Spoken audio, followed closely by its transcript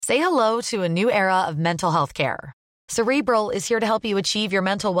Say hello to a new era of mental health care. Cerebral is here to help you achieve your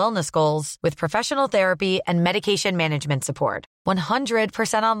mental wellness goals with professional therapy and medication management support.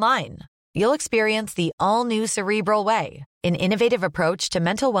 100% online. You'll experience the all-new Cerebral Way, an innovative approach to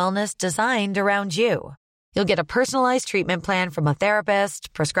mental wellness designed around you. You'll get a personalized treatment plan from a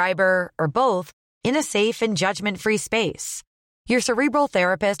therapist, prescriber, or both in a safe and judgment-free space. Your Cerebral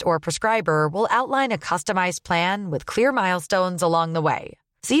therapist or prescriber will outline a customized plan with clear milestones along the way,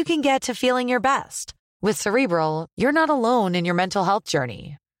 so you can get to feeling your best. With Cerebral, you're not alone in your mental health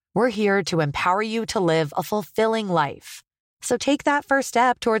journey. We're here to empower you to live a fulfilling life. So take that first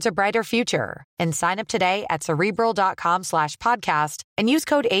step towards a brighter future and sign up today at Cerebral.com/podcast and use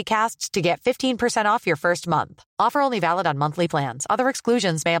code ACAST to get 15% off your first month. Offer only valid on monthly plans. Other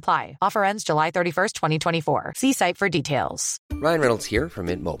exclusions may apply. Offer ends July 31st, 2024. See site for details. Ryan Reynolds here from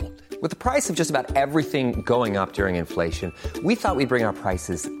Mint Mobile. With the price of just about everything going up during inflation, we thought we'd bring our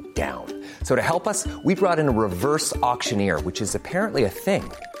prices down. So to help us, we brought in a reverse auctioneer, which is apparently a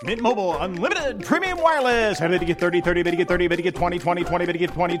thing. Mint Mobile Unlimited Premium Wireless. How to get 30, 30, bit to get 30, bit to get 20, 20, 20, bit to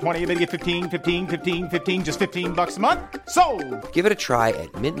get 20, 20, bit to get 15, 15, 15, 15, just $15 a month? Sold! Give it a try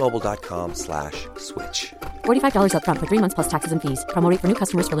at mintmobile.com/switch. $45 up front for 3 months plus taxes and fees. Promo rate for new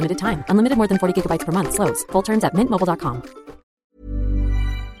customers for limited time. Unlimited more than 40 gigabytes per month. Slows full terms at mintmobile.com.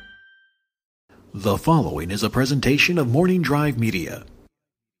 The following is a presentation of Morning Drive Media.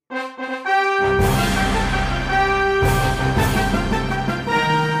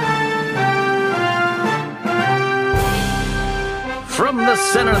 From the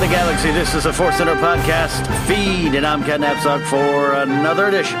center of the galaxy, this is a Force Center podcast feed, and I'm Ken Napzok for another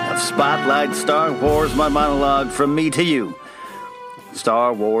edition of Spotlight Star Wars, my monologue from me to you,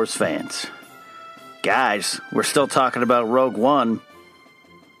 Star Wars fans. Guys, we're still talking about Rogue One.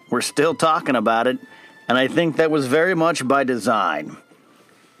 We're still talking about it, and I think that was very much by design.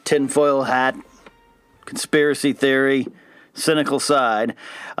 Tinfoil hat, conspiracy theory, cynical side.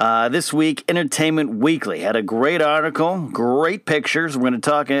 This week, Entertainment Weekly had a great article, great pictures. We're going to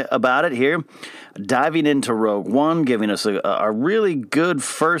talk about it here. Diving into Rogue One, giving us a really good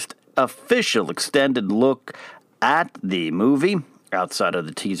first official extended look at the movie, outside of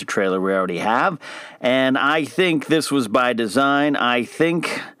the teaser trailer we already have. And I think this was by design. I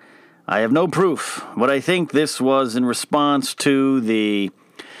have no proof, but I think this was in response to the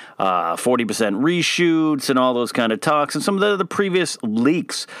 40% reshoots and all those kind of talks and some of the previous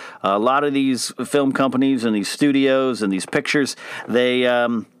leaks. A lot of these film companies and these studios and these pictures, they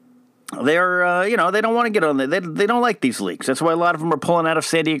don't want to get on there. They don't like these leaks. That's why a lot of them are pulling out of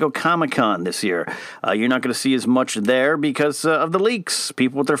San Diego Comic-Con this year. You're not going to see as much there because of the leaks.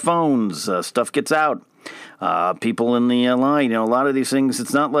 People with their phones, stuff gets out. People in the line, a lot of these things,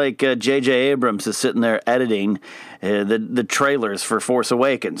 it's not like J.J. Abrams is sitting there editing the trailers for Force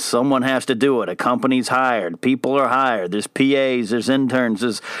Awakens. Someone has to do it. A company's hired. People are hired. There's PAs, there's interns,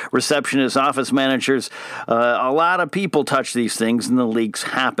 there's receptionists, office managers. A lot of people touch these things, and the leaks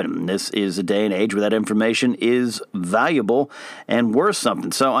happen. This is a day and age where that information is valuable and worth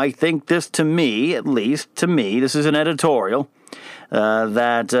something. So I think this, to me, at least to me, this is an editorial.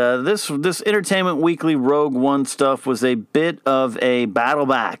 This Entertainment Weekly Rogue One stuff was a bit of a battle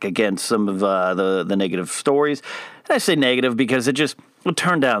back against some of the negative stories. And I say negative because it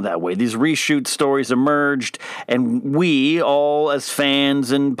turned out that way. These reshoot stories emerged, and we all, as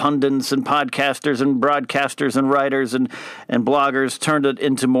fans and pundits and podcasters and broadcasters and writers and bloggers, turned it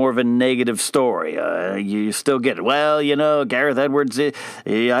into more of a negative story. You still get it. Well, Gareth Edwards, I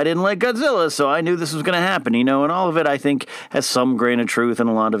didn't like Godzilla, so I knew this was going to happen, and all of it, I think, has some grain of truth, and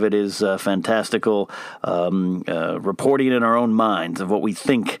a lot of it is fantastical reporting in our own minds of what we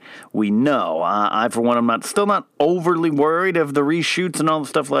think we know. I, for one, I'm still not overly worried of the reshoots and all the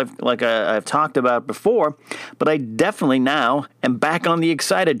stuff like I've talked about before, but I definitely now am back on the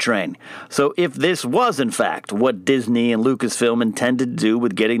excited train. So if this was, in fact, what Disney and Lucasfilm intended to do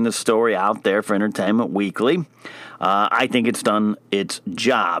with getting the story out there for Entertainment Weekly, I think it's done its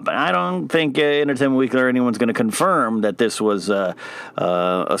job. And I don't think Entertainment Weekly or anyone's going to confirm that this was a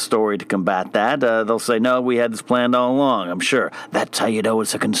story to combat that. They'll say, no, we had this planned all along, I'm sure. That's how you know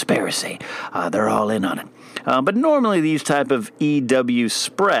it's a conspiracy. They're all in on it. But normally these type of EW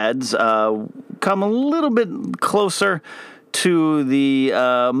spreads come a little bit closer to the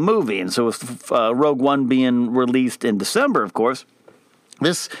movie. And so with Rogue One being released in December, of course,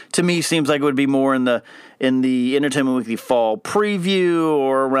 this, to me, seems like it would be more in the in the Entertainment Weekly fall preview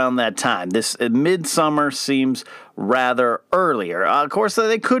or around that time. This Midsummer seems rather earlier. Of course,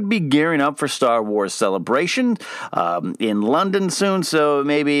 they could be gearing up for Star Wars Celebration in London soon, so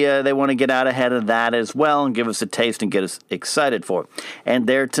maybe they want to get out ahead of that as well and give us a taste and get us excited for it. And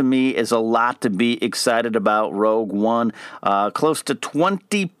there, to me, is a lot to be excited about. Rogue One, close to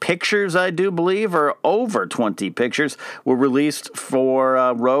 20 pictures, I do believe, or over 20 pictures were released for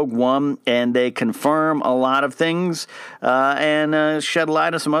Rogue One, and they confirm a lot of things and shed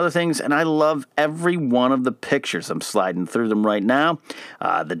light on some other things, and I love every one of the pictures. I'm sliding through them right now.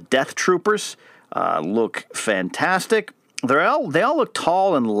 The Death Troopers look fantastic. They all look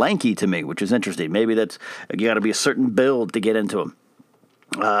tall and lanky to me, which is interesting. Maybe that's you got to be a certain build to get into them.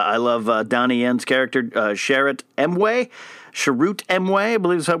 I love Donnie Yen's character, Sharut Emwe, I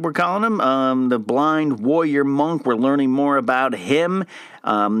believe is what we're calling him. The blind warrior monk. We're learning more about him.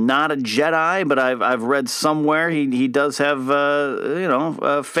 Not a Jedi, but I've read somewhere he does have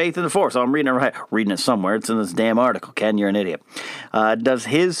faith in the Force. So I'm reading it right. Reading it somewhere. It's in this damn article. Ken, you're an idiot. Does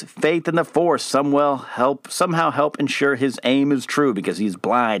his faith in the Force somehow help ensure his aim is true because he's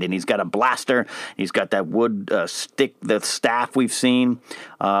blind and he's got a blaster. He's got that wood stick, the staff we've seen.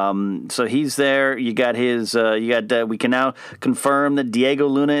 So he's there. You got his. We can now confirm that Diego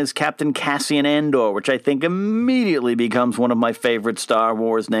Luna is Captain Cassian Andor, which I think immediately becomes one of my favorite Star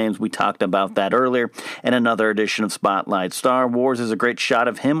Wars names. We talked about that earlier. And another edition of Spotlight Star Wars is a great shot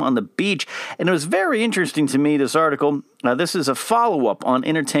of him on the beach. And it was very interesting to me, this article. This is a follow-up on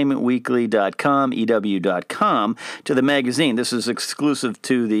entertainmentweekly.com, EW.com, to the magazine. This is exclusive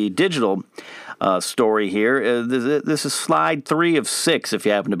to the digital story here. This is slide 3 of 6, if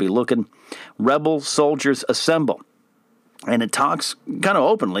you happen to be looking. Rebel soldiers assemble. And it talks kind of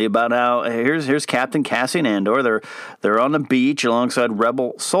openly about how here's Captain Cassian Andor. They're on the beach alongside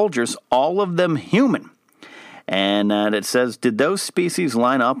rebel soldiers, all of them human. And it says, did those species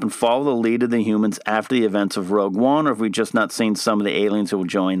line up and follow the lead of the humans after the events of Rogue One, or have we just not seen some of the aliens who will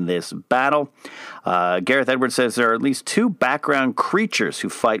join this battle? Gareth Edwards says there are at least 2 background creatures who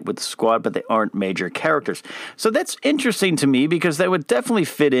fight with the squad, but they aren't major characters. So that's interesting to me because they would definitely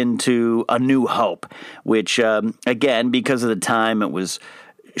fit into A New Hope, which, again, because of the time it was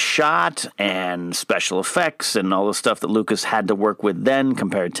shot and special effects and all the stuff that Lucas had to work with then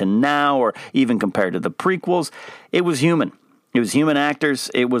compared to now, or even compared to the prequels, it was human. It was human actors.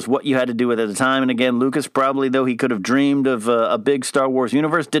 It was what you had to do with at the time. And again, Lucas probably, though he could have dreamed of a big Star Wars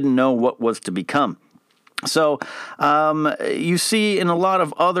universe, didn't know what was to become. So you see in a lot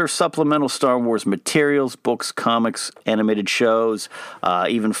of other supplemental Star Wars materials, books, comics, animated shows,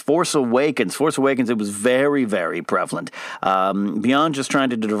 even Force Awakens. Force Awakens, it was very, very prevalent. Beyond just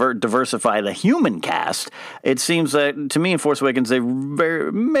trying to diversify the human cast, it seems that, to me in Force Awakens, they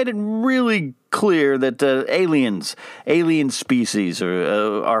made it really clear that alien species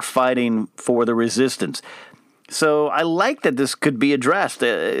are fighting for the Resistance. So I like that this could be addressed,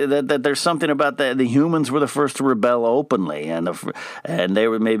 that there's something about the humans were the first to rebel openly, and they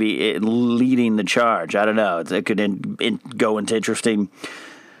were maybe leading the charge. I don't know. It could go into interesting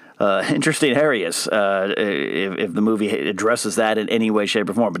areas if the movie addresses that in any way, shape,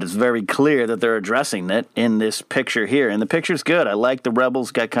 or form. But it's very clear that they're addressing it in this picture here. And the picture's good. I like the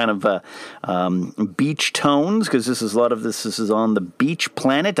Rebels got kind of beach tones because this is on the beach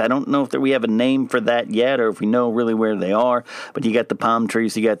planet. I don't know if we have a name for that yet or if we know really where they are. But you got the palm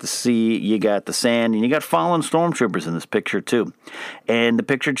trees, you got the sea, you got the sand, and you got fallen stormtroopers in this picture too. And the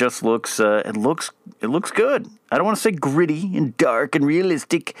picture just looks it looks good. I don't want to say gritty and dark and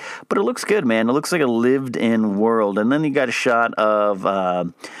realistic, but it looks good, man. It looks like a lived-in world. And then you got a shot of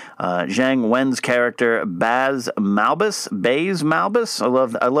Zhang Wen's character, Baze Malbus.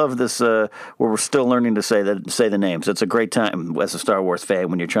 I love this where we're still learning to say the names. It's a great time as a Star Wars fan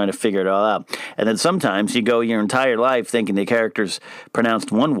when you're trying to figure it all out. And then sometimes you go your entire life thinking the character's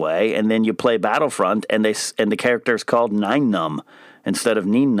pronounced one way, and then you play Battlefront, and the character's called Nine Num instead of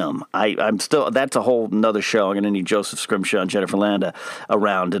Neenum. That's a whole nother show. I'm going to need Joseph Scrimshaw and Jennifer Landa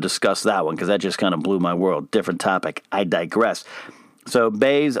around to discuss that one because that just kind of blew my world. Different topic. I digress. So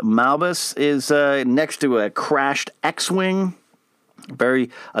Baze Malbus is next to a crashed X-Wing. A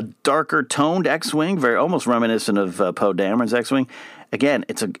darker toned X-Wing, very almost reminiscent of Poe Dameron's X-Wing. again,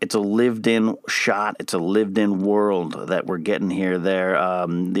 it's a lived-in shot. It's a lived-in world that we're getting here.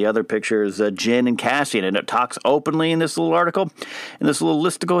 The other picture is Jyn and Cassian, and it talks openly in this little article, in this little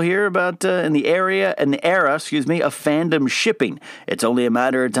listicle here about in the era, of fandom shipping. It's only a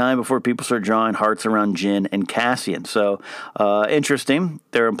matter of time before people start drawing hearts around Jyn and Cassian. So interesting.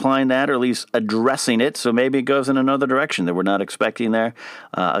 They're implying that, or at least addressing it. So maybe it goes in another direction that we're not expecting there.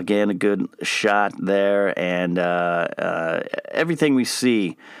 Again, a good shot there, and everything we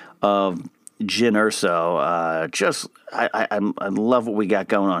see of Jyn Erso, I love what we got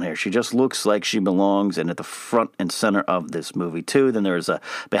going on here. She just looks like she belongs and at the front and center of this movie, too. Then there's a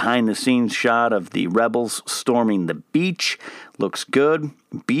behind-the-scenes shot of the rebels storming the beach. Looks good.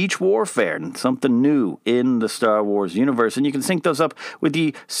 Beach warfare, and something new in the Star Wars universe. And you can sync those up with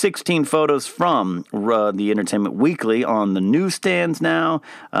the 16 photos from the Entertainment Weekly on the newsstands now.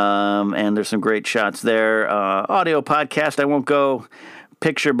 And there's some great shots there. Audio podcast, I won't go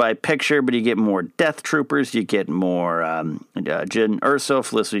picture by picture, but you get more Death Troopers, you get more Jyn Erso,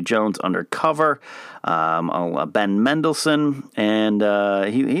 Felicity Jones undercover, Ben Mendelsohn, and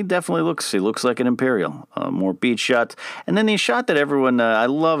he definitely looks like an Imperial. More beach shots, and then the shot that everyone I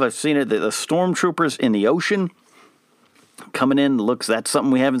love. I've seen it. The stormtroopers in the ocean coming in. That's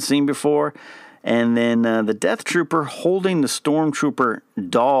something we haven't seen before. And then the Death Trooper holding the Stormtrooper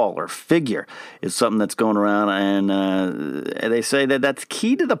doll or figure is something that's going around, and they say that that's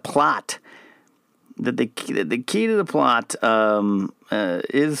key to the plot. That the key to the plot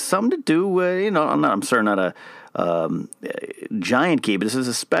is something to do with, I'm sorry, not a giant key, but this is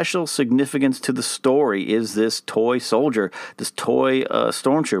a special significance to the story. Is this toy soldier, this toy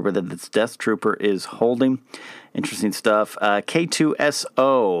Stormtrooper that this Death Trooper is holding? Interesting stuff. K2SO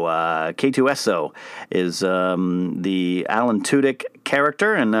is the Alan Tudyk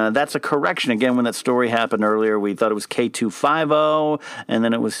character, and that's a correction. Again, when that story happened earlier, we thought it was K250, and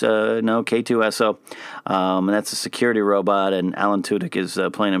then it was, K2SO. And that's a security robot, and Alan Tudyk is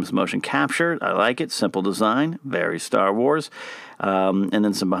playing him as motion capture. I like it. Simple design. Very Star Wars. And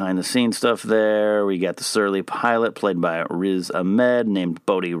then some behind-the-scenes stuff there. We got the surly pilot played by Riz Ahmed, named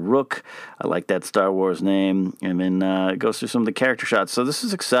Bodhi Rook. I like that Star Wars name. And then it goes through some of the character shots. So this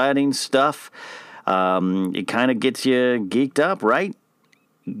is exciting stuff. It kind of gets you geeked up, right?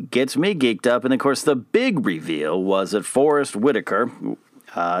 Gets me geeked up. And, of course, the big reveal was that Forrest Whitaker...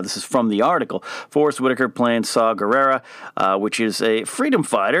 this is from the article. Forrest Whitaker playing Saw Gerrera, which is a freedom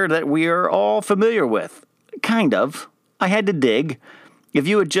fighter that we are all familiar with. Kind of. I had to dig. If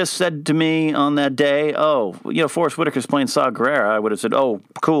you had just said to me on that day, Forrest Whitaker's playing Saw Gerrera, I would have said, oh,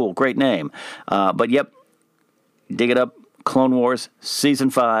 cool, great name. But yep, dig it up. Clone Wars,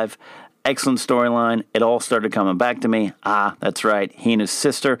 Season 5, excellent storyline. It all started coming back to me. That's right. He and his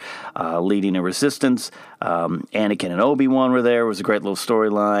sister leading a resistance. Anakin and Obi-Wan were there. It was a great little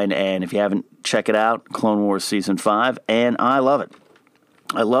storyline. And if you haven't, check it out, Clone Wars Season 5. And I love it.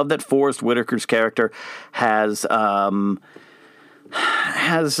 I love that Forrest Whitaker's character has a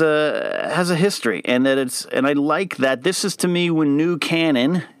history, and and I like that. This is, to me, when new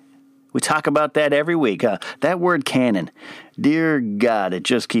canon. We talk about that every week. That word canon, dear God, it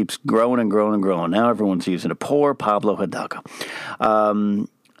just keeps growing and growing and growing. Now everyone's using it. Poor Pablo Hidalgo.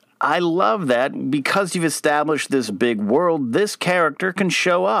 I love that because you've established this big world, this character can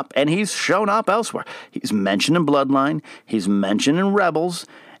show up, and he's shown up elsewhere. He's mentioned in Bloodline, he's mentioned in Rebels,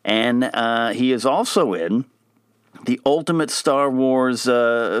 and he is also in the Ultimate Star Wars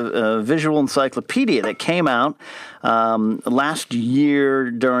visual encyclopedia that came out last year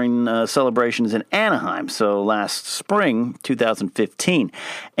during celebrations in Anaheim, so last spring, 2015.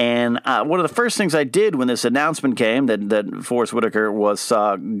 And one of the first things I did when this announcement came that Forrest Whitaker was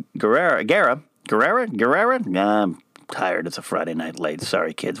Saw Gerrera? I'm tired. It's a Friday night late.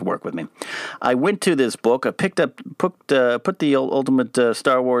 Sorry, kids, work with me. I went to this book. I put the Ultimate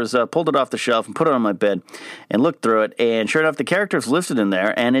Star Wars, pulled it off the shelf and put it on my bed and looked through it. And sure enough, the character's listed in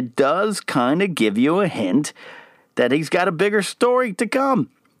there, and it does kind of give you a hint that he's got a bigger story to come.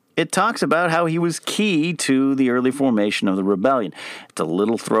 It talks about how he was key to the early formation of the rebellion. It's a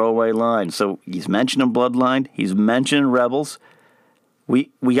little throwaway line. So he's mentioned in Bloodline. He's mentioned in Rebels.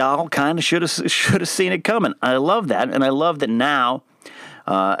 We all kind of should have seen it coming. I love that, and I love that now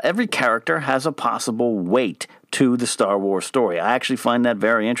every character has a possible weight to the Star Wars story. I actually find that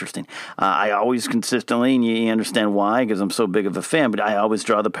very interesting. I always consistently, and you understand why, because I'm so big of a fan, but I always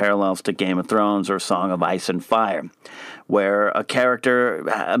draw the parallels to Game of Thrones or Song of Ice and Fire, where a character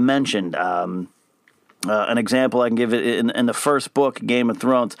mentioned An example I can give it in the first book, Game of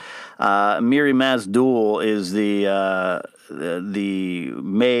Thrones, Mirri Maz Duel is the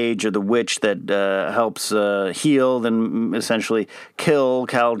mage or the witch that helps heal and essentially kill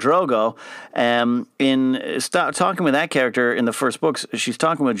Khal Drogo. Talking with that character in the first books, she's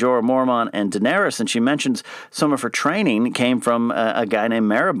talking with Jorah Mormont and Daenerys, and she mentions some of her training came from a guy named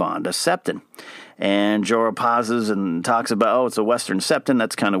Maribond, a Septon. And Jorah pauses and talks about, it's a Western Septon.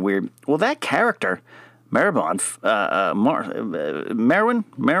 That's kind of weird. Well, that character, Maribond,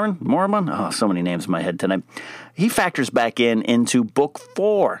 Mormont, so many names in my head tonight. He factors back into book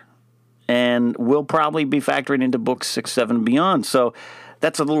 4 and will probably be factoring into books 6, 7, and beyond. So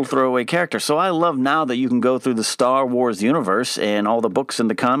that's a little throwaway character. So I love now that you can go through the Star Wars universe and all the books and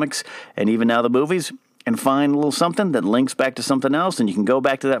the comics and even now the movies and find a little something that links back to something else. And you can go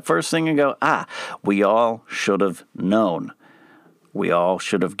back to that first thing and go, we all should have known. We all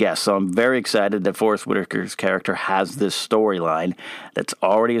should have guessed. So I'm very excited that Forest Whitaker's character has this storyline that's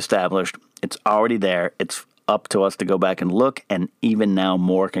already established. It's already there. It's up to us to go back and look, and even now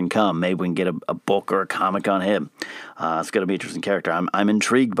more can come. Maybe we can get a book or a comic on him. It's going to be an interesting character. I'm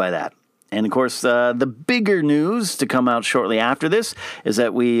intrigued by that. And, of course, the bigger news to come out shortly after this is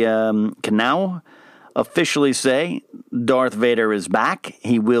that we can now officially say Darth Vader is back.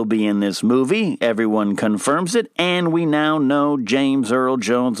 He will be in this movie. Everyone confirms it. And we now know James Earl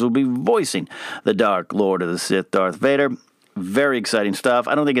Jones will be voicing the Dark Lord of the Sith, Darth Vader. Very exciting stuff.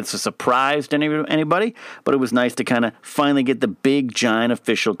 I don't think it's a surprise to anybody, but it was nice to kind of finally get the big, giant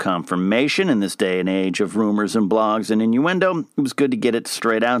official confirmation in this day and age of rumors and blogs and innuendo. It was good to get it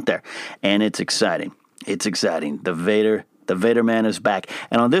straight out there. And it's exciting. It's exciting. The Vader man is back.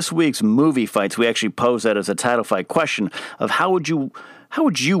 And on this week's Movie Fights, we actually posed that as a title fight question of how would you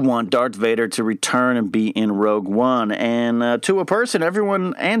want Darth Vader to return and be in Rogue One? And to a person,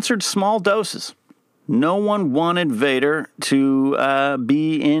 everyone answered small doses. No one wanted Vader to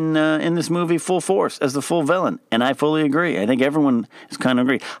be in this movie full force as the full villain, and I fully agree. I think everyone is kind of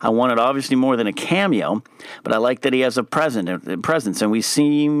agree. I wanted obviously more than a cameo, but I like that he has a presence, and we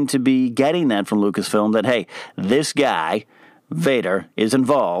seem to be getting that from Lucasfilm that, hey, this guy, Vader, is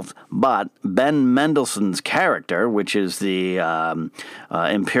involved, but Ben Mendelsohn's character, which is the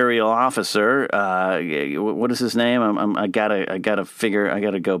Imperial officer, what is his name? I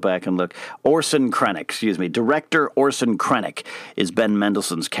gotta go back and look. Orson Krennic, Director Orson Krennic is Ben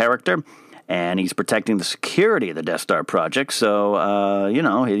Mendelsohn's character. And he's protecting the security of the Death Star project. So, a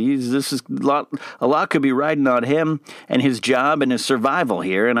lot could be riding on him and his job and his survival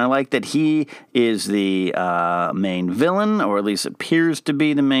here. And I like that he is the main villain, or at least appears to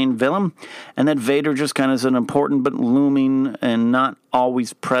be the main villain. And that Vader just kind of is an important but looming and not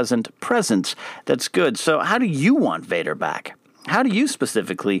always present presence. That's good. So how do you want Vader back? How do you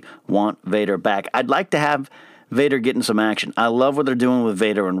specifically want Vader back? I'd like to have Vader getting some action. I love what they're doing with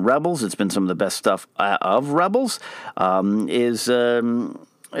Vader and Rebels. It's been some of the best stuff of Rebels. Vader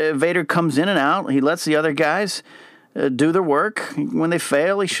comes in and out. He lets the other guys do their work. When they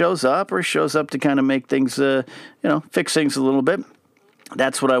fail, he shows up to kind of make things, fix things a little bit.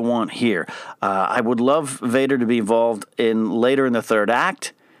 That's what I want here. I would love Vader to be involved later in the third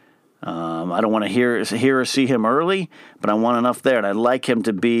act. I don't want to hear or see him early, but I want enough there, and I'd like him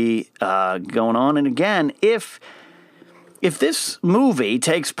to be going on. And again, if this movie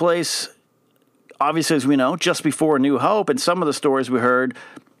takes place, obviously, as we know, just before A New Hope, and some of the stories we heard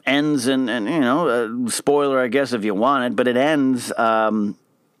ends spoiler, I guess, if you want it, but it ends 10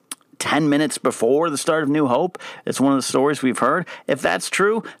 minutes before the start of New Hope. It's one of the stories we've heard. If that's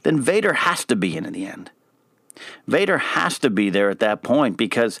true, then Vader has to be in the end. Vader has to be there at that point,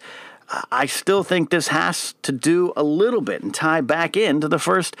 because I still think this has to do a little bit and tie back into the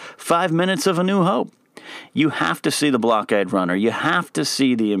first 5 minutes of A New Hope. You have to see the blockade runner. You have to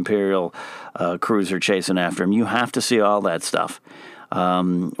see the Imperial cruiser chasing after him. You have to see all that stuff.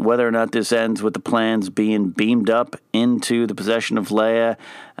 Whether or not this ends with the plans being beamed up into the possession of Leia,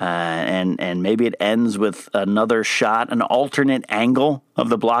 and maybe it ends with another shot, an alternate angle of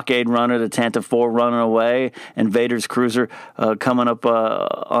the blockade runner, the Tantive 4 running away, and Vader's cruiser coming up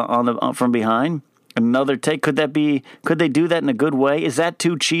from behind. Another take. Could they do that in a good way? Is that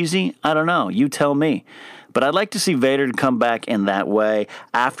too cheesy? I don't know. You tell me. But I'd like to see Vader come back in that way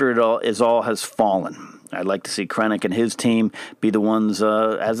after it all has fallen. I'd like to see Krennic and his team be the ones,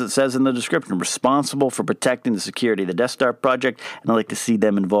 as it says in the description, responsible for protecting the security of the Death Star project, and I'd like to see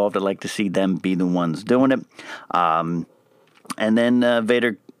them involved. I'd like to see them be the ones doing it. And then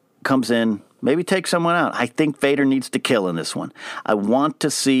Vader comes in, maybe takes someone out. I think Vader needs to kill in this one. I want to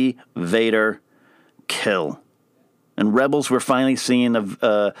see Vader kill. And Rebels, we're finally seeing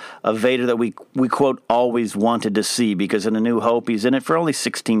a Vader that we quote always wanted to see, because in A New Hope he's in it for only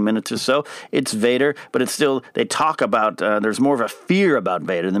 16 minutes or so. It's Vader, but it's still, they talk about there's more of a fear about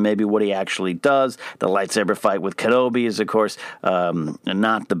Vader than maybe what he actually does. The lightsaber fight with Kenobi is, of course,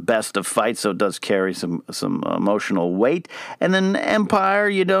 not the best of fights, so it does carry some emotional weight. And then Empire,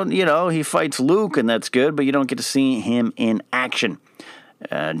 he fights Luke, and that's good, but you don't get to see him in action.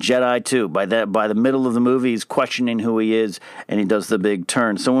 Jedi too. By the middle of the movie, he's questioning who he is, and he does the big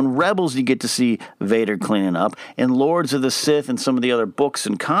turn. So in Rebels, you get to see Vader cleaning up. In Lords of the Sith and some of the other books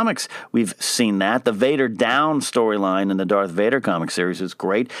and comics, we've seen that. The Vader Down storyline in the Darth Vader comic series is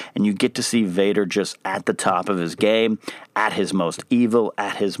great, and you get to see Vader just at the top of his game, at his most evil,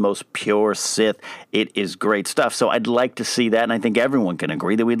 at his most pure Sith. It is great stuff. So I'd like to see that, and I think everyone can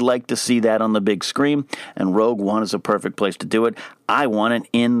agree that we'd like to see that on the big screen, and Rogue One is a perfect place to do it. I want it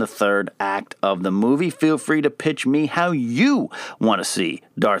in the third act of the movie. Feel free to pitch me how you want to see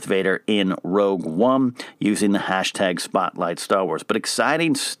Darth Vader in Rogue One using the hashtag Spotlight Star Wars. But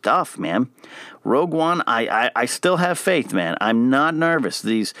exciting stuff, man. Rogue One, I still have faith, man. I'm not nervous.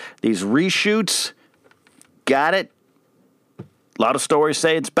 These reshoots, got it. A lot of stories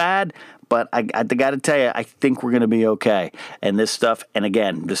say it's bad, but I got to tell you, I think we're going to be okay. And this stuff, and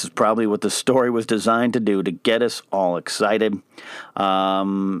again, this is probably what the story was designed to do, to get us all excited.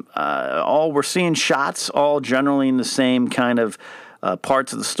 We're seeing shots, all generally in the same kind of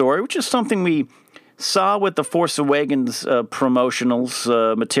parts of the story, which is something we saw with the Force Awakens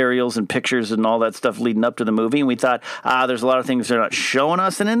promotionals, materials and pictures and all that stuff leading up to the movie. And we thought, there's a lot of things they're not showing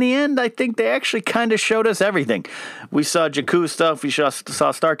us. And in the end, I think they actually kind of showed us everything. We saw Jakku stuff. We saw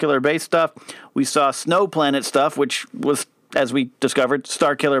Starkiller Base stuff. We saw Snow Planet stuff, which was, as we discovered,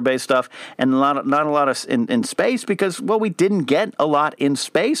 Starkiller Base stuff, and not a lot of in space, because, well, we didn't get a lot in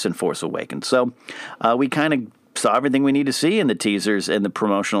space in Force Awakens. So we kind of saw everything we need to see in the teasers and the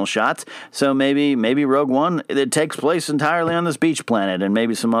promotional shots. So maybe Rogue One, it takes place entirely on this beach planet, and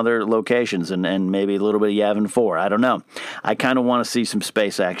maybe some other locations, and maybe a little bit of Yavin 4. I don't know. I kind of want to see some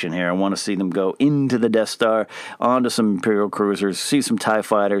space action here. I want to see them go into the Death Star, onto some Imperial cruisers, see some TIE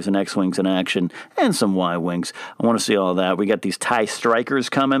fighters and X-Wings in action, and some Y-Wings. I want to see all that. We got these TIE Strikers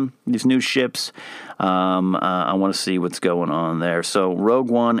coming, these new ships. I want to see what's going on there. So Rogue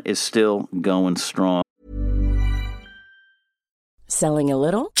One is still going strong. Selling a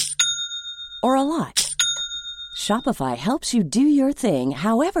little or a lot? Shopify helps you do your thing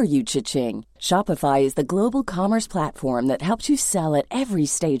however you cha-ching. Shopify is the global commerce platform that helps you sell at every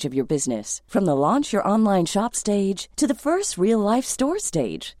stage of your business. From the launch your online shop stage to the first real-life store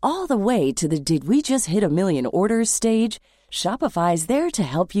stage, all the way to the did we just hit a million orders stage. Shopify is there to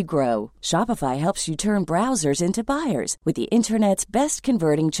help you grow. Shopify helps you turn browsers into buyers with the internet's best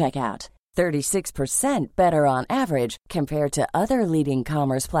converting checkout. 36% better on average compared to other leading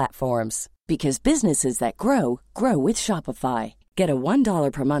commerce platforms. Because businesses that grow, grow with Shopify. Get a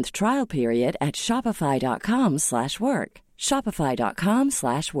 $1 per month trial period at shopify.com/work.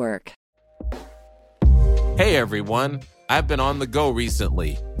 Shopify.com/work. Hey everyone, I've been on the go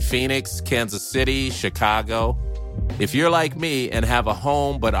recently. Phoenix, Kansas City, Chicago. If you're like me and have a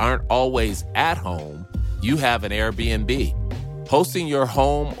home but aren't always at home, you have an Airbnb. Hosting your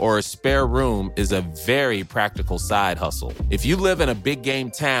home or a spare room is a very practical side hustle. If you live in a big game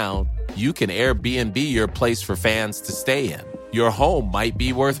town, you can Airbnb your place for fans to stay in. Your home might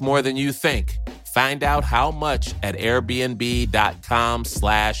be worth more than you think. Find out how much at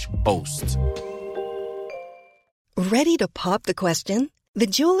airbnb.com/host. Ready to pop the question? The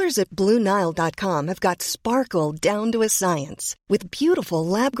jewelers at BlueNile.com have got sparkle down to a science with beautiful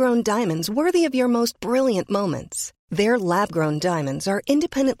lab-grown diamonds worthy of your most brilliant moments. Their lab-grown diamonds are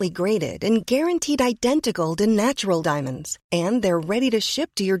independently graded and guaranteed identical to natural diamonds, and they're ready to ship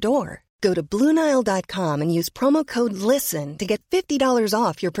to your door. Go to BlueNile.com and use promo code LISTEN to get $50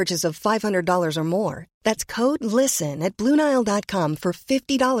 off your purchase of $500 or more. That's code LISTEN at BlueNile.com for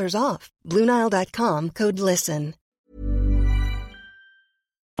 $50 off. BlueNile.com, code LISTEN.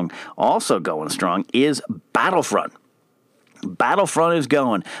 Also going strong is Battlefront. Battlefront is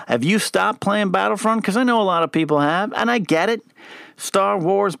going. Have you stopped playing Battlefront? Because I know a lot of people have, and I get it. Star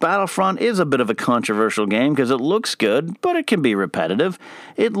Wars Battlefront is a bit of a controversial game because it looks good, but it can be repetitive.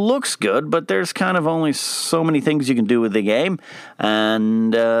 It looks good, but there's kind of only so many things you can do with the game,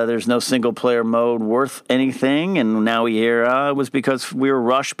 and there's no single-player mode worth anything, and now we hear it was because we were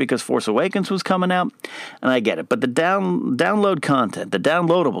rushed because Force Awakens was coming out, and I get it. But the download content, the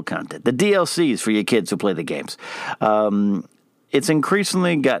downloadable content, the DLCs for your kids who play the games, it's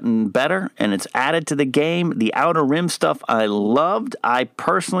increasingly gotten better, and it's added to the game. The Outer Rim stuff I loved. I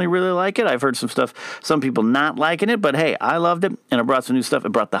personally really like it. I've heard some people not liking it, but hey, I loved it, and it brought some new stuff.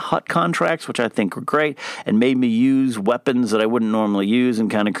 It brought the hut contracts, which I think were great, and made me use weapons that I wouldn't normally use and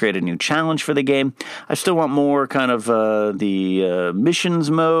kind of create a new challenge for the game. I still want more kind of the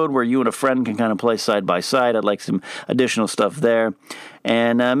missions mode where you and a friend can kind of play side by side. I'd like some additional stuff there.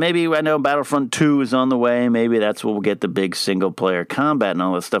 And maybe, I know Battlefront 2 is on the way. Maybe that's where we'll get the big single-player combat and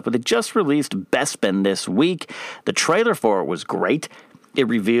all that stuff. But they just released Bespin this week. The trailer for it was great. It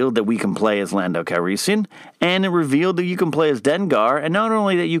revealed that we can play as Lando Calrissian, and it revealed that you can play as Dengar. And not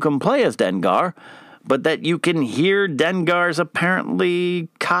only that you can play as Dengar, but that you can hear Dengar's apparently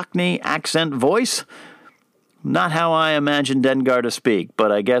Cockney accent voice. Not how I imagined Dengar to speak,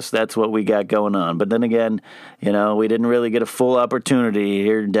 but I guess that's what we got going on. But then again, we didn't really get a full opportunity to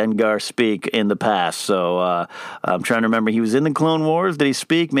hear Dengar speak in the past. So I'm trying to remember. He was in the Clone Wars. Did he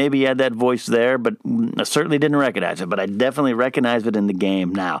speak? Maybe he had that voice there, but I certainly didn't recognize it. But I definitely recognize it in the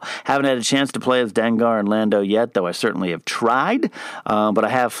game now. Haven't had a chance to play as Dengar and Lando yet, though I certainly have tried. But I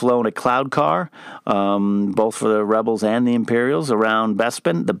have flown a cloud car, both for the Rebels and the Imperials, around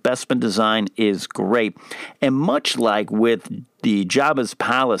Bespin. The Bespin design is great. And much like with the Jabba's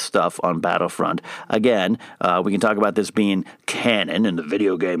Palace stuff on Battlefront, again, we can talk about this being canon, and the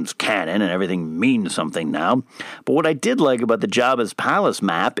video game's canon, and everything means something now. But what I did like about the Jabba's Palace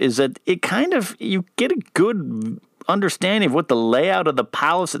map is that it kind of, you get a good understanding of what the layout of the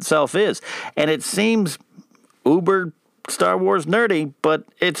palace itself is. And it seems uber Star Wars nerdy, but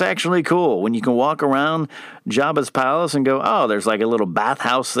it's actually cool when you can walk around Jabba's palace and go, oh, there's like a little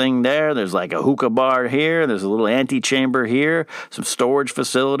bathhouse thing there. There's like a hookah bar here. There's a little antechamber here, some storage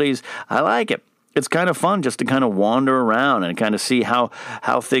facilities. I like it. It's kind of fun just to kind of wander around and kind of see how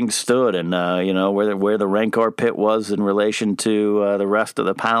things stood and, where the Rancor pit was in relation to the rest of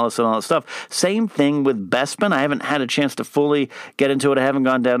the palace and all that stuff. Same thing with Bespin. I haven't had a chance to fully get into it. I haven't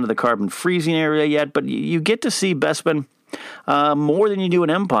gone down to the carbon freezing area yet, but you get to see Bespin more than you do in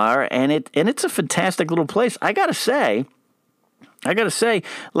Empire, and it's a fantastic little place. I gotta say, a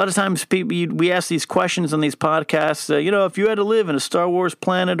lot of times we ask these questions on these podcasts, if you had to live in a Star Wars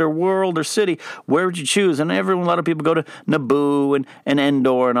planet or world or city, where would you choose? And a lot of people go to Naboo and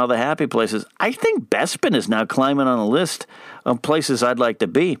Endor and all the happy places. I think Bespin is now climbing on a list of places I'd like to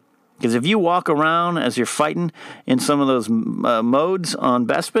be. Because if you walk around as you're fighting in some of those modes on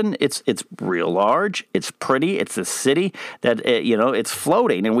Bespin, it's real large, it's pretty, it's a city that, it's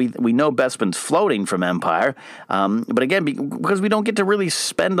floating. And we know Bespin's floating from Empire. But again, because we don't get to really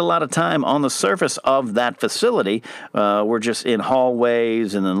spend a lot of time on the surface of that facility, we're just in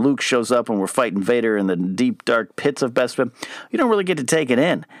hallways, and then Luke shows up and we're fighting Vader in the deep, dark pits of Bespin. You don't really get to take it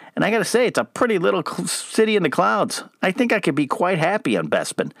in. And I got to say, it's a pretty little city in the clouds. I think I could be quite happy on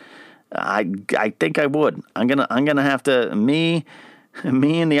Bespin. I think I would. I'm gonna have to. Me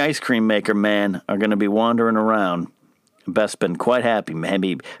and the ice cream maker man are gonna be wandering around Bespin, quite happy.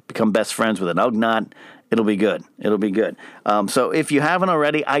 Maybe become best friends with an Ugnaught. It'll be good. So if you haven't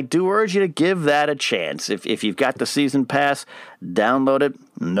already, I do urge you to give that a chance. If you've got the season pass, download it.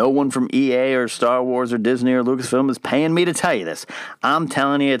 No one from EA or Star Wars or Disney or Lucasfilm is paying me to tell you this. I'm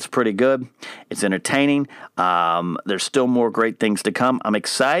telling you, it's pretty good. It's entertaining. There's still more great things to come. I'm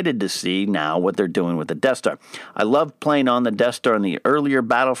excited to see now what they're doing with the Death Star. I loved playing on the Death Star in the earlier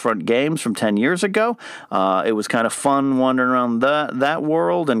Battlefront games from 10 years ago. It was kind of fun wandering around that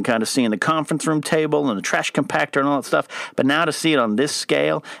world and kind of seeing the conference room table and the trash compactor and all that stuff. But now to see it on this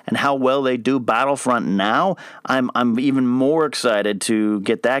scale and how well they do Battlefront now, I'm even more excited to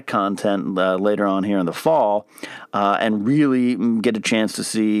get that content later on here in the fall and really get a chance to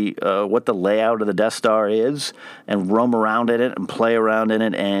see what the layout of the Death Star is and roam around in it and play around in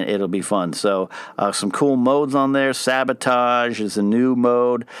it, and it'll be fun. So some cool modes on there. Sabotage is a new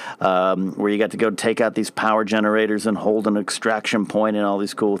mode where you got to go take out these power generators and hold an extraction point and all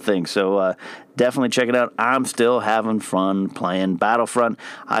these cool things. So definitely check it out. I'm still having fun playing Battlefront.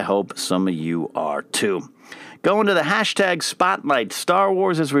 I hope some of you are too. Going to the hashtag Spotlight Star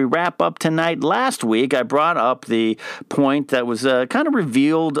Wars as we wrap up tonight. Last week, I brought up the point that was kind of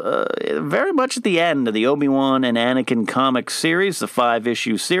revealed very much at the end of the Obi-Wan and Anakin comic series, the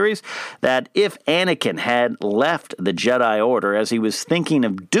 5-issue series, that if Anakin had left the Jedi Order as he was thinking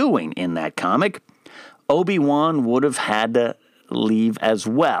of doing in that comic, Obi-Wan would have had to leave as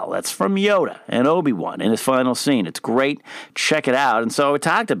well. That's from Yoda and Obi-Wan in his final scene. It's great. Check it out. And so we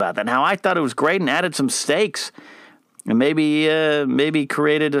talked about that. Now, I thought it was great and added some stakes And maybe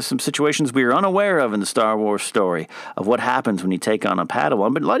created some situations we were unaware of in the Star Wars story of what happens when you take on a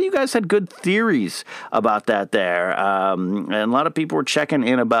Padawan. But a lot of you guys had good theories about that there. And a lot of people were checking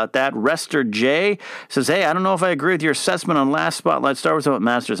in about that. Rester J says, hey, I don't know if I agree with your assessment on last Spotlight Star Wars about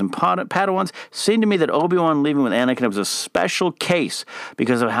Masters and Padawans. Seemed to me that Obi-Wan leaving with Anakin was a special case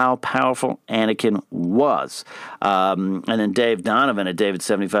because of how powerful Anakin was. And then Dave Donovan at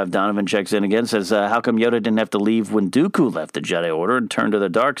David75 Donovan checks in again, says, how come Yoda didn't have to leave when Dooku left the Jedi Order and turned to the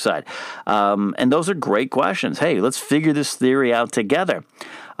dark side? And those are great questions. Hey, let's figure this theory out together.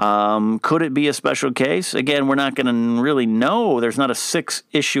 Could it be a special case? Again, we're not going to really know. There's not a 6th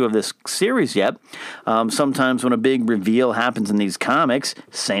issue of this series yet. Sometimes when a big reveal happens in these comics,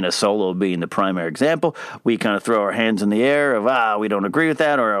 Saint Solo being the primary example, we kind of throw our hands in the air of, we don't agree with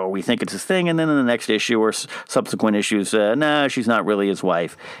that, or we think it's his thing, and then in the next issue or subsequent issues, no, she's not really his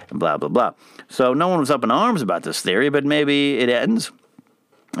wife, and blah, blah, blah. So no one was up in arms about this theory, but maybe it ends.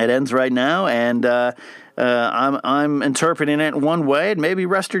 It ends right now, and I'm interpreting it one way, and maybe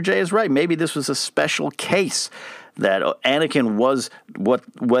Rester J is right. Maybe this was a special case that Anakin was what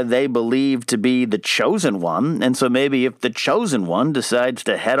they believed to be the chosen one, and so maybe if the chosen one decides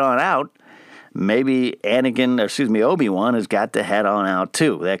to head on out, maybe Obi-Wan has got to head on out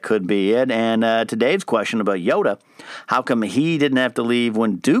too. That could be it. And to Dave's question about Yoda, how come he didn't have to leave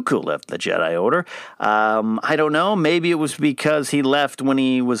when Dooku left the Jedi Order? I don't know. Maybe it was because he left when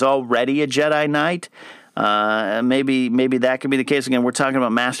he was already a Jedi Knight. Maybe that could be the case. Again, we're talking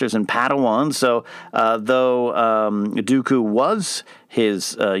about Masters and Padawans. So though Dooku was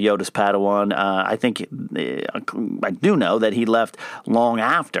his Yoda's Padawan, I think I do know that he left long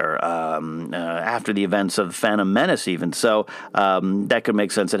after the events of Phantom Menace even. So that could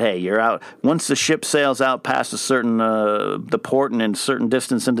make sense that, hey, you're out. Once the ship sails out past a certain the port and in a certain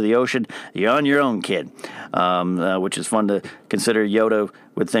distance into the ocean, you're on your own, kid, which is fun to consider. Yoda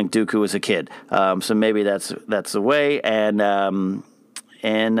would think Dooku was a kid. So maybe that's the way. And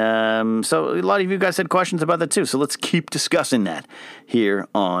so a lot of you guys had questions about that too. So let's keep discussing that here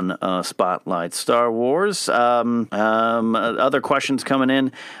on Spotlight Star Wars. Other questions coming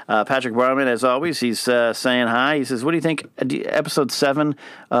in. Patrick Barman, as always, he's saying hi. He says, what do you think Episode 7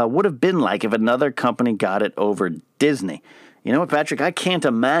 would have been like if another company got it over Disney? You know what, Patrick? I can't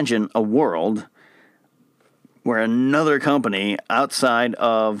imagine a world where another company outside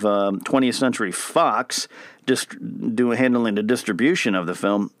of 20th Century Fox handling the distribution of the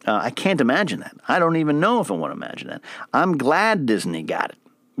film. I can't imagine that. I don't even know if I want to imagine that. I'm glad Disney got it.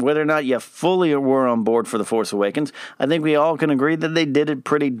 Whether or not you fully were on board for The Force Awakens, I think we all can agree that they did it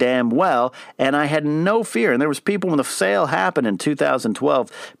pretty damn well, and I had no fear. And there was people when the sale happened in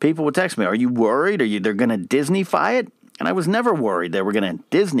 2012, people would text me, are you worried? They're going to Disney-fy it? And I was never worried they were going to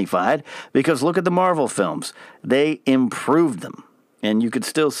Disney-fy it, because look at the Marvel films. They improved them. And you could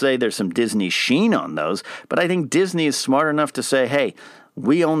still say there's some Disney sheen on those, but I think Disney is smart enough to say, hey,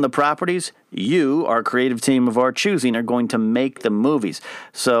 we own the properties. You, our creative team of our choosing, are going to make the movies.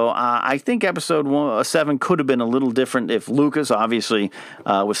 So I think Episode 7 could have been a little different if Lucas, obviously,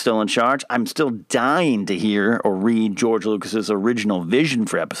 was still in charge. I'm still dying to hear or read George Lucas's original vision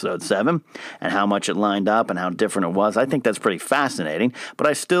for Episode 7 and how much it lined up and how different it was. I think that's pretty fascinating, but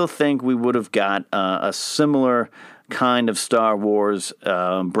I still think we would have got a similar kind of Star Wars,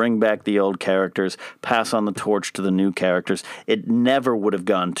 bring back the old characters, pass on the torch to the new characters. It never would have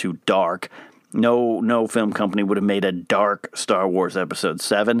gone too dark. No film company would have made a dark Star Wars Episode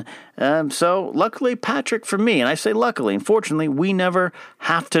 7. So luckily, Patrick, for me, and I say luckily, unfortunately, we never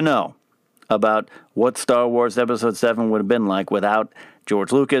have to know about what Star Wars Episode 7 would have been like without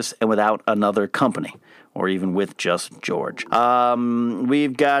George Lucas and without another company, or even with just George.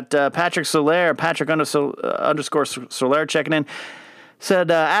 We've got Patrick Soler, Patrick_Soler checking in.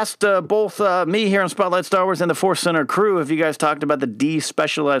 Said, asked both me here on Spotlight Star Wars and the Force Center crew if you guys talked about the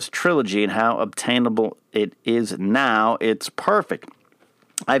Despecialized trilogy and how obtainable it is now. It's perfect.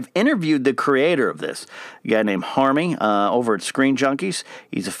 I've interviewed the creator of this, a guy named Harmy, over at Screen Junkies.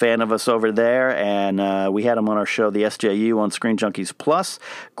 He's a fan of us over there, and we had him on our show, the SJU, on Screen Junkies Plus.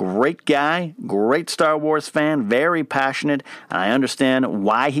 Great guy, great Star Wars fan, very passionate, and I understand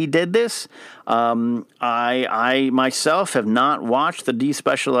why he did this. I myself have not watched the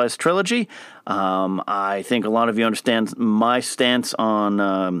Despecialized trilogy. I think a lot of you understand my stance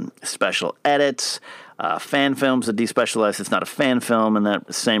on special edits, fan films. The Despecialized, it's not a fan film in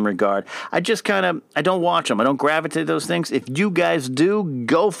that same regard. I don't watch them. I don't gravitate to those things. If you guys do,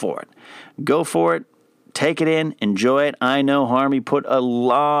 go for it. Go for it. take it in, enjoy it. I know Harmy put a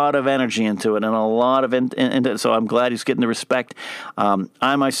lot of energy into it and a lot of into it, so I'm glad he's getting the respect.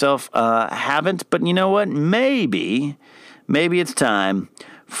 I myself haven't, but you know what? Maybe it's time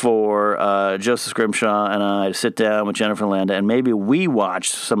for Joseph Scrimshaw and I to sit down with Jennifer Landa, and maybe we watch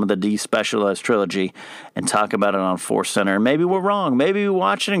some of the Despecialized trilogy and talk about it on Force Center. And maybe we're wrong. Maybe we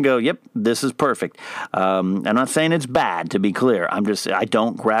watch it and go, yep, this is perfect. I'm not saying it's bad, to be clear. I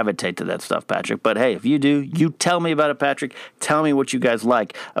don't gravitate to that stuff, Patrick. But hey, if you do, you tell me about it, Patrick. Tell me what you guys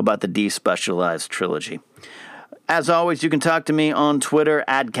like about the Despecialized trilogy. As always, you can talk to me on Twitter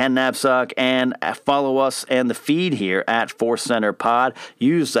at Ken Napzok and follow us and the feed here at Force Center Pod.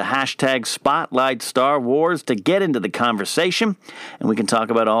 Use the hashtag Spotlight Star Wars to get into the conversation, and we can talk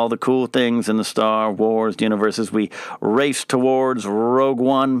about all the cool things in the Star Wars universe as we race towards Rogue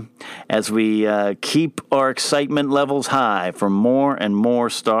One, as we keep our excitement levels high for more and more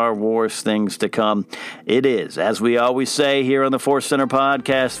Star Wars things to come. It is, as we always say here on the Force Center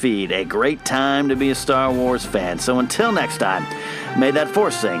Podcast feed, a great time to be a Star Wars fan. So until next time, may that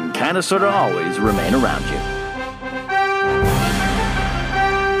Force thing kind of sort of always remain around you.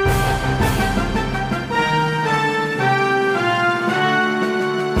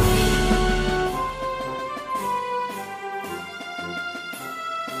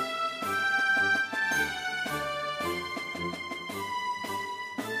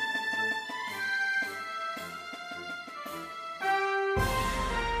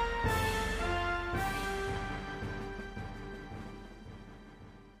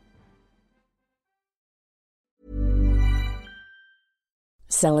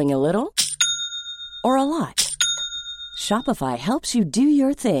 Selling a little or a lot? Shopify helps you do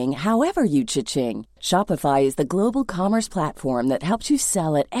your thing however you cha-ching. Shopify is the global commerce platform that helps you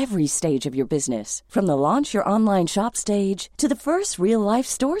sell at every stage of your business. From the launch your online shop stage to the first real-life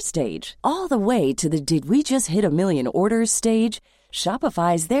store stage, all the way to the did we just hit a million orders stage.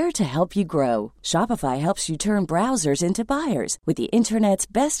 Shopify is there to help you grow. Shopify helps you turn browsers into buyers with the internet's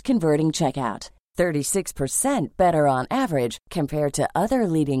best converting checkout. 36% better on average compared to other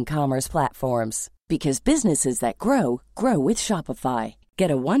leading commerce platforms. Because businesses that grow, grow with Shopify.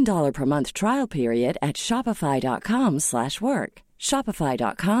 Get a $1 per month trial period at shopify.com/work.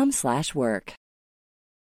 Shopify.com/work.